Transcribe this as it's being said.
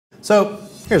So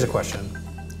here's a question.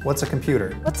 What's a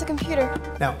computer? What's a computer?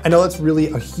 Now, I know that's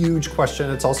really a huge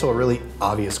question. It's also a really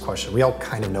obvious question. We all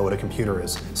kind of know what a computer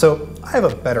is. So I have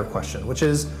a better question, which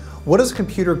is, what is a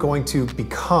computer going to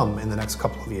become in the next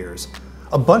couple of years?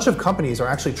 A bunch of companies are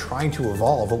actually trying to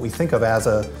evolve what we think of as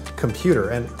a computer.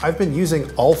 And I've been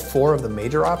using all 4 of the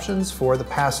major options for the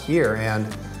past year.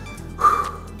 And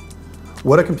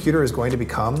what a computer is going to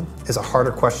become is a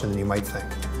harder question than you might think.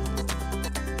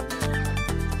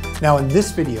 Now in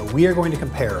this video, we are going to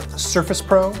compare the Surface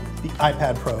Pro, the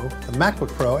iPad Pro, the MacBook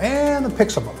Pro, and the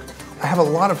Pixelbook. I have a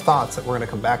lot of thoughts that we're going to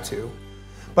come back to,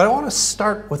 but I want to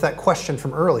start with that question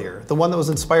from earlier, the one that was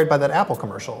inspired by that Apple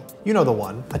commercial. You know the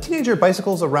one. A teenager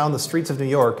bicycles around the streets of New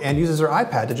York and uses her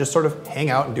iPad to just sort of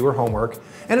hang out and do her homework.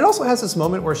 And it also has this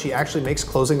moment where she actually makes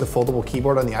closing the foldable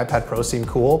keyboard on the iPad Pro seem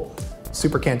cool.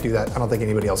 Super can't do that. I don't think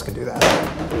anybody else can do that.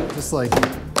 Just like,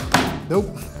 nope,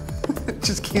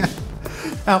 just can't.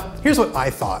 Now, here's what I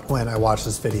thought when I watched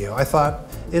this video. I thought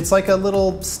it's like a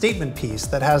little statement piece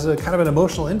that has a kind of an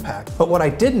emotional impact. But what I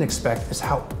didn't expect is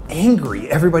how angry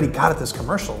everybody got at this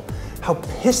commercial, how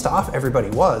pissed off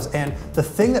everybody was. And the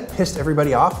thing that pissed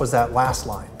everybody off was that last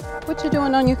line. What you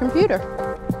doing on your computer?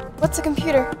 What's a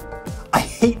computer? I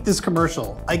hate this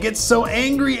commercial. I get so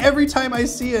angry every time I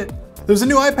see it. There's a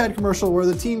new iPad commercial where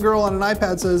the teen girl on an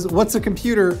iPad says, "What's a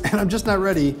computer?" And I'm just not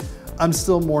ready. I'm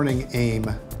still mourning AIM.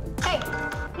 Hey.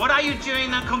 What are you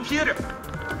doing on computer?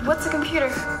 What's a computer?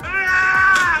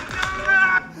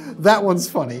 That one's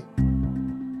funny.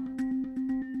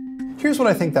 Here's what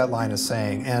I think that line is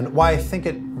saying and why I think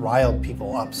it riled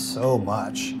people up so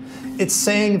much. It's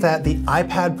saying that the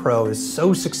iPad Pro is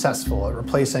so successful at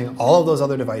replacing all of those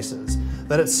other devices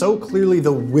that it's so clearly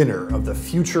the winner of the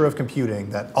future of computing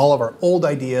that all of our old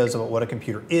ideas about what a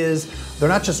computer is, they're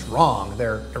not just wrong,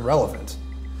 they're irrelevant.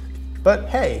 But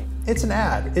hey, it's an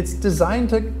ad. It's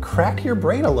designed to crack your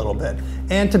brain a little bit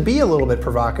and to be a little bit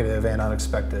provocative and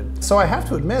unexpected. So I have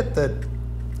to admit that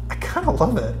I kind of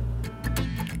love it.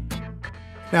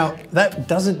 Now, that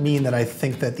doesn't mean that I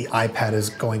think that the iPad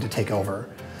is going to take over.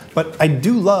 But I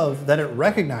do love that it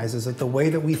recognizes that the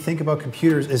way that we think about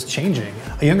computers is changing.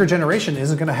 A younger generation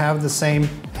isn't going to have the same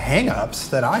hang-ups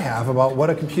that I have about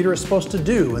what a computer is supposed to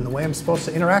do and the way I'm supposed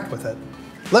to interact with it.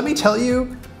 Let me tell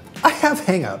you, I have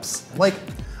hang-ups. Like,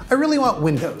 I really want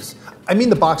Windows. I mean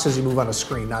the boxes you move on a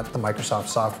screen, not the Microsoft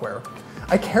software.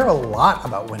 I care a lot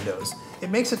about Windows. It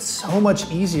makes it so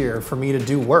much easier for me to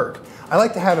do work. I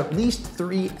like to have at least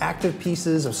 3 active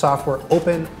pieces of software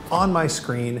open on my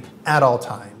screen at all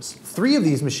times. 3 of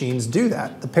these machines do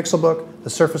that: the Pixelbook, the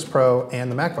Surface Pro,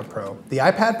 and the MacBook Pro. The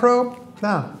iPad Pro?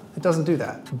 No, it doesn't do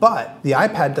that. But the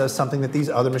iPad does something that these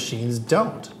other machines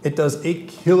don't. It does a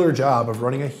killer job of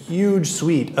running a huge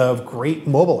suite of great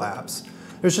mobile apps.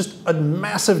 There's just a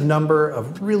massive number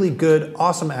of really good,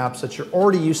 awesome apps that you're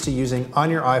already used to using on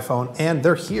your iPhone, and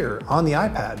they're here on the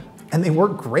iPad, and they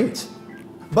work great.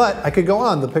 But I could go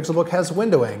on. The Pixelbook has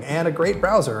windowing and a great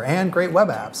browser and great web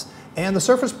apps. And the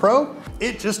Surface Pro,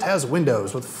 it just has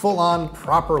Windows with full-on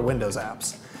proper Windows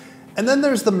apps. And then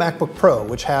there's the MacBook Pro,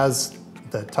 which has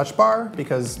the touch bar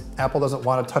because Apple doesn't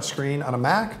want a touchscreen on a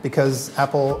Mac because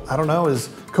Apple, I don't know, is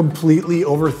completely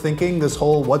overthinking this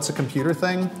whole what's a computer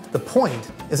thing. The point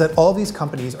is that all these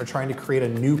companies are trying to create a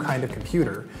new kind of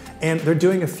computer and they're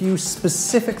doing a few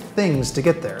specific things to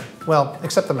get there. Well,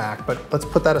 except the Mac, but let's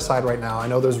put that aside right now. I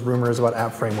know there's rumors about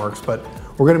app frameworks, but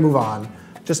we're gonna move on.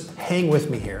 Just hang with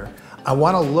me here. I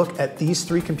wanna look at these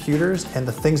 3 computers and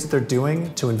the things that they're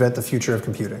doing to invent the future of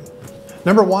computing.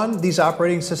 Number 1, these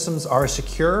operating systems are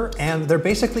secure and they're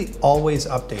basically always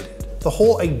updated. The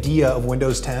whole idea of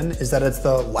Windows 10 is that it's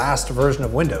the last version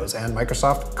of Windows and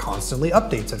Microsoft constantly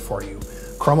updates it for you.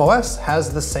 Chrome OS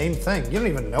has the same thing. You don't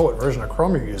even know what version of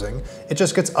Chrome you're using. It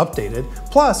just gets updated.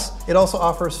 Plus, it also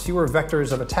offers fewer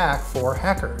vectors of attack for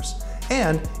hackers.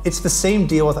 And it's the same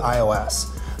deal with iOS.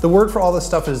 The word for all this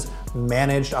stuff is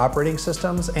managed operating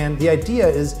systems, and the idea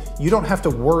is you don't have to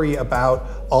worry about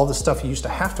all the stuff you used to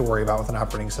have to worry about with an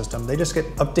operating system. They just get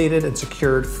updated and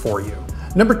secured for you.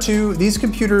 Number 2, these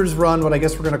computers run what I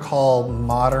guess we're gonna call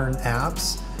modern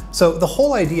apps. So the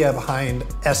whole idea behind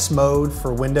S mode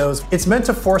for Windows, it's meant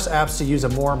to force apps to use a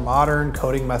more modern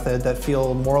coding method that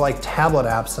feel more like tablet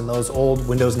apps than those old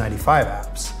Windows 95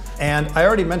 apps. And I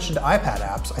already mentioned iPad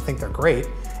apps, I think they're great.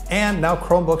 And now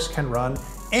Chromebooks can run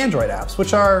Android apps,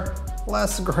 which are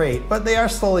less great, but they are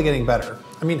slowly getting better.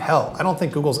 I mean, hell, I don't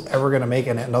think Google's ever gonna make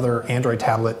another Android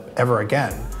tablet ever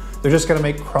again. They're just gonna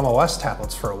make Chrome OS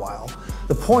tablets for a while.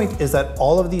 The point is that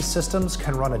all of these systems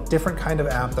can run a different kind of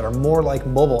app that are more like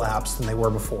mobile apps than they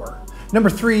were before. Number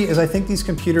 3 is I think these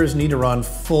computers need to run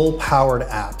full-powered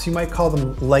apps. You might call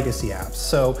them legacy apps.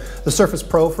 So the Surface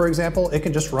Pro, for example, it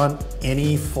can just run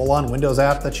any full-on Windows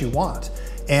app that you want.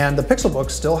 And the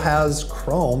Pixelbook still has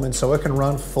Chrome, and so it can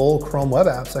run full Chrome web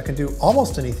apps that can do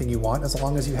almost anything you want as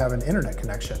long as you have an internet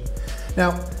connection.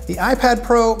 Now, the iPad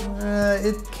Pro,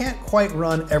 it can't quite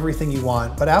run everything you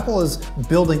want, but Apple is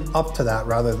building up to that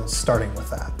rather than starting with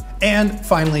that. And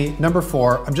finally, number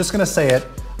 4, I'm just gonna say it,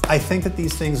 I think that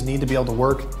these things need to be able to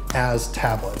work as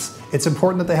tablets. It's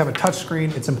important that they have a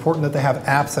touchscreen, it's important that they have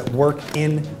apps that work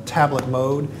in tablet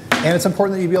mode, and it's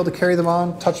important that you be able to carry them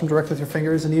on, touch them directly with your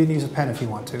fingers, and even use a pen if you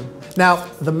want to. Now,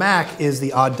 the Mac is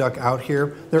the odd duck out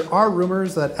here. There are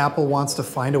rumors that Apple wants to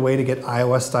find a way to get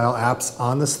iOS-style apps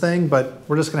on this thing, but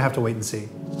we're just gonna have to wait and see.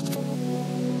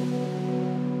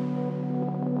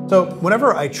 So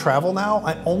whenever I travel now,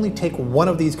 I only take one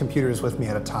of these computers with me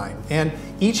at a time, and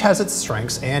each has its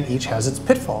strengths and each has its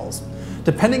pitfalls.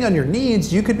 Depending on your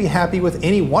needs, you could be happy with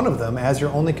any one of them as your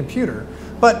only computer,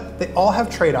 but they all have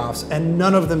trade-offs and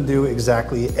none of them do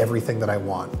exactly everything that I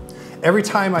want. Every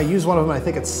time I use one of them, I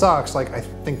think it sucks. Like, I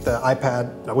think the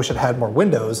iPad, I wish it had more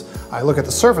windows. I look at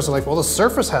the Surface, I'm like, well, the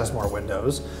Surface has more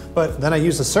windows. But then I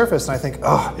use the Surface and I think,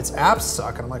 oh, its apps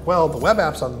suck. And I'm like, well, the web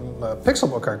apps on the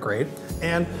Pixelbook are great.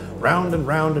 And round and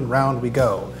round and round we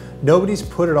go. Nobody's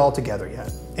put it all together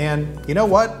yet. And you know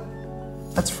what?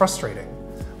 That's frustrating.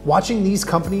 Watching these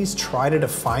companies try to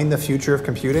define the future of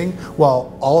computing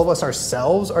while all of us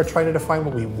ourselves are trying to define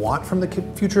what we want from the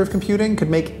future of computing could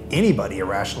make anybody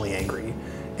irrationally angry.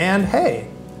 And hey,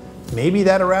 maybe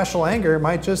that irrational anger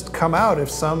might just come out if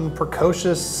some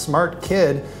precocious, smart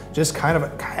kid just kind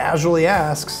of casually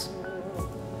asks,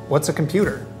 what's a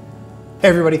computer? Hey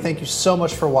everybody, thank you so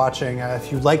much for watching.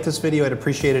 If you liked this video, I'd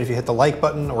appreciate it if you hit the like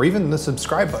button or even the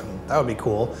subscribe button. That would be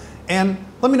cool. And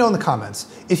let me know in the comments,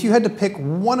 if you had to pick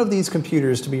one of these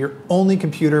computers to be your only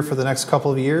computer for the next couple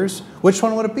of years, which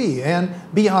one would it be? And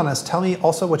be honest, tell me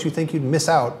also what you think you'd miss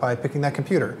out by picking that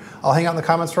computer. I'll hang out in the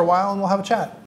comments for a while and we'll have a chat.